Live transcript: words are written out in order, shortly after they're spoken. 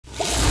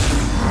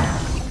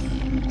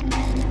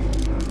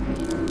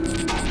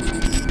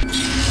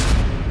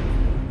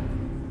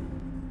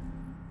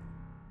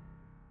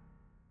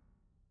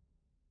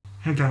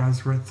Hey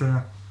guys, what's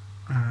up?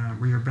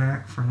 We are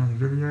back for another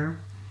video.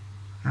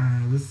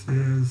 This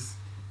is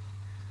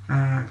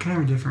kind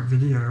of a different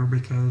video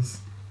because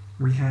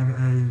we have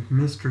a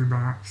mystery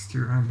box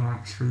to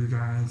unbox for you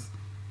guys.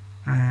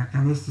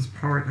 And this is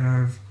part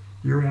of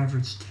Your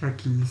Average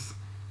Techie's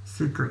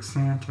Secret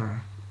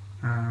Santa.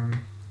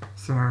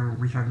 So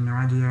we have no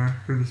idea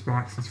who this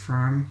box is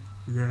from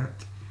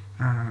yet,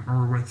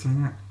 or what's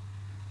in it.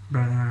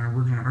 But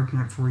we're going to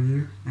open it for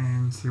you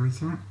and see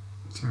what's in it.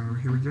 So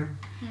here we go.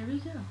 Here we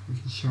go. You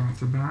can show off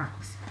the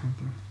box.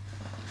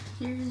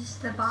 Here's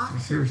the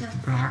box. So here's the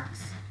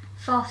box.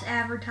 False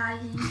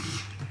advertising.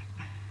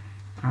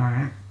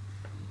 Alright.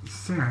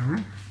 So,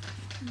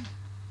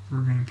 we're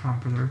going to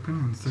pop it open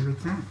and see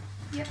what's in it.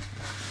 Yep.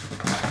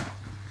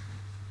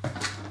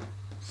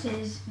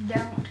 Says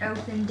don't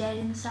open dead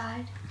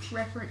inside.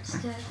 Reference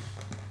to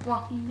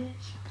Walking Dead.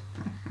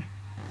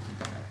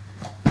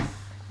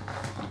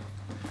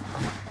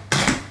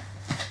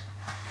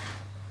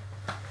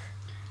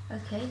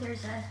 Okay,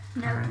 there's a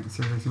note. Alright,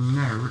 so there's a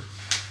note.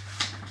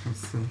 Let's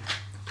see.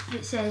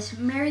 It says,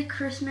 Merry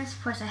Christmas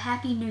plus a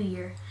Happy New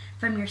Year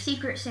from your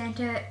Secret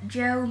Santa,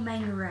 Joe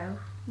Manganaro.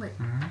 Wait.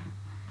 Alright.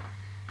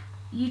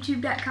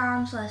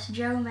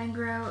 YouTube.com/Joe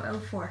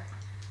Manganaro04.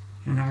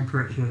 And I'll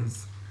put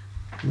his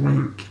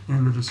link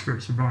in the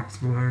description box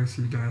below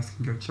so you guys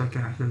can go check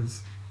out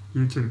his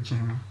YouTube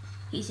channel.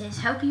 He says,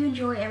 hope you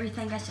enjoy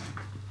everything I say.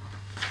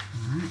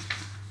 Alright.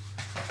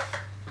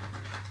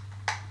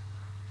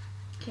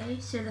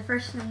 Okay, so the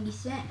first thing he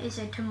sent is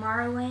a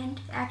Tomorrowland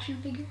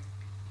action figure.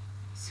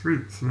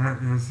 Sweet, so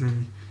that is the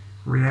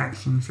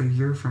reaction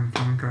figure from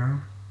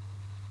Funko.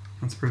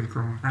 That's pretty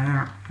cool.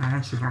 I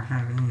actually don't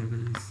have any of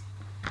these.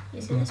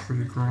 So that's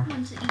pretty cool.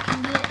 Ones that you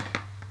can get.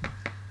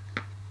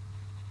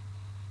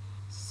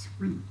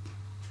 Sweet.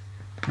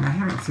 And I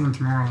haven't seen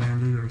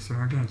Tomorrowland either, so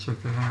I gotta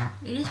check that out.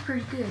 It is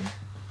pretty good.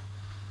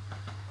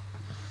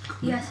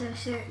 Cool. He also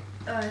sent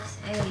us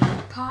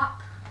a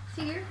Pop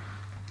figure.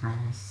 Oh,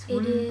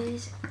 sweet. It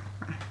is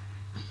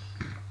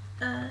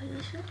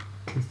this one?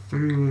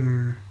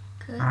 Cthulhu.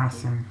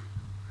 Awesome.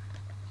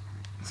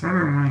 So I've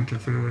been wanting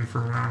Cthulhu for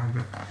a while,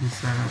 but he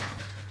said it.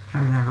 I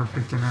haven't ever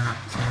picked him up,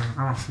 so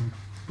awesome.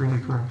 Really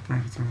cool.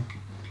 Thanks, man.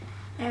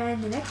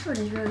 And the next one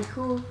is really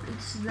cool.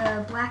 It's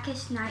the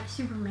Blackest Night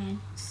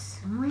Superman.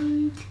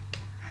 Sweet.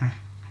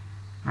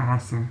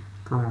 Awesome.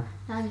 Cool.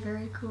 That's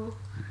very cool.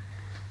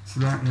 So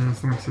that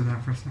is, let me see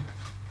that for a second.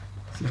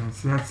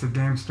 So that's a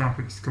GameStop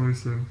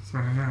exclusive. So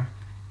yeah,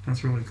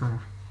 that's really cool.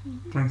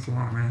 Thanks a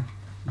lot, man.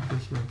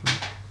 Appreciate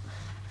that.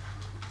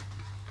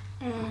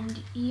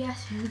 And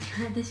yes,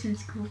 this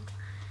one's cool.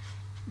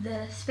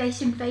 The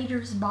Space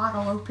Invaders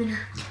bottle opener.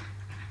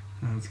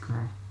 That's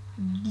cool.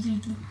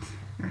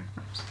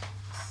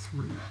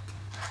 Sweet.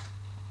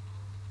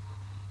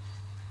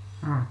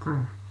 Oh,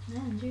 cool.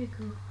 That is very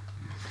cool.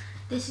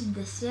 This is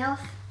the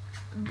Self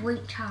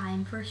Blink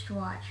Time First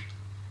Watch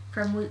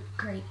from Loot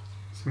Crate.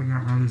 So we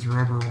got one of these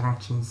rubber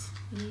watches.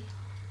 Yeah.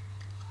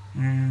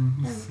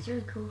 And That's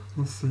really cool.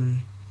 Let's see.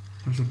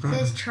 There's a button. It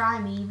says try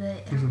me,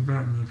 but There's a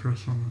button you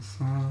push on the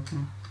side, I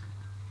think.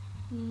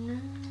 no.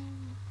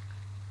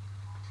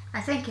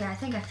 I think I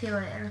feel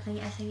it. I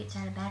think it's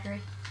out of battery.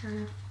 I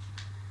don't know.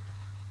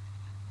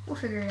 We'll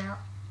figure it out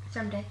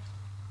someday.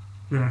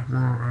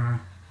 Yeah,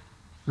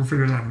 we'll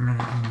figure it out in a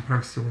minute and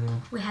post a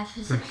little. We have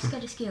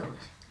sophisticated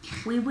skills.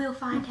 We will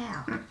find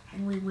out,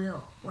 and we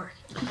will work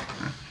it.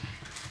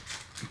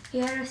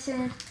 He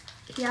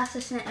also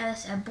sent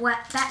us a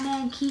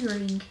Batman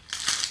keyring.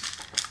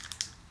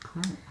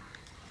 Cool.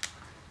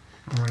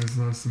 Always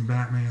love some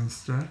Batman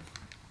stuff.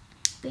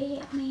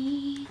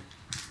 Batman.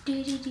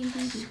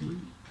 Sweet.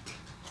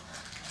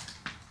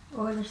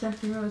 Or there's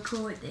something really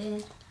cool at the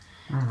end.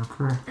 Oh,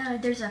 cool.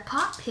 There's a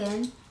pop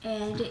pen,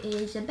 and it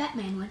is a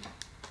Batman one.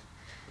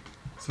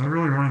 So I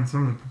really wanted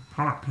some of the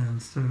pop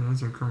pins too.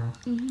 Those are cool.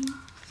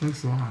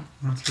 Thanks a lot.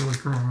 That's really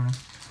cool, man.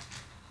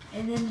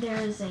 And then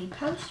there's a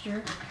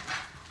poster.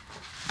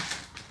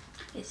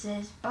 It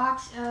says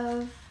Box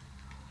of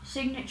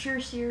Signature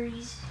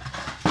Series.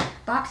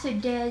 Box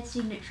of Dead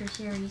Signature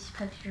Series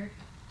poster.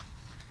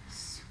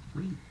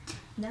 Sweet.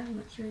 That one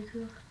looks really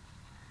cool.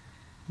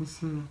 Let's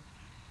see.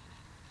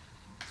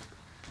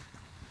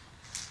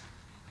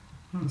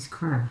 That's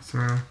cool. So,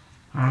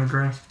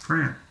 autographed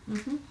print.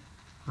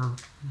 Or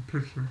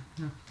picture.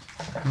 Yeah.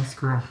 That's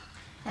cool.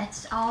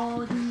 That's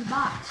all in the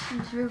box.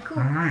 It's really cool.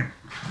 Alright.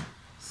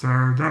 So,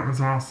 that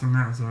was awesome.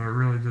 That was a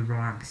really good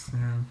box.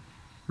 And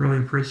really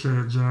appreciate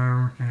it,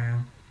 Joe.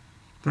 And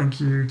thank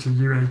you to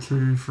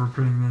UAT for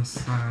putting this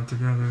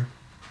together.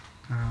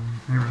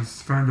 It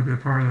was fun to be a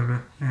part of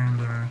it.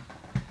 And,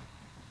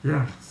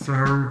 yeah.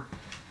 So,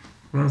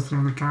 let us know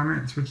in the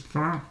comments what you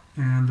thought.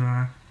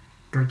 And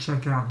go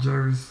check out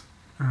Joe's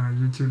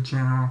YouTube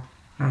channel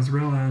as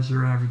well as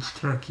Your Average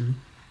Techie.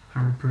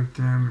 I will put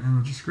them in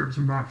the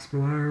description box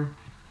below.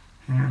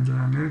 And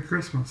Merry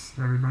Christmas,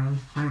 everybody.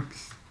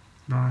 Thanks.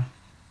 Bye.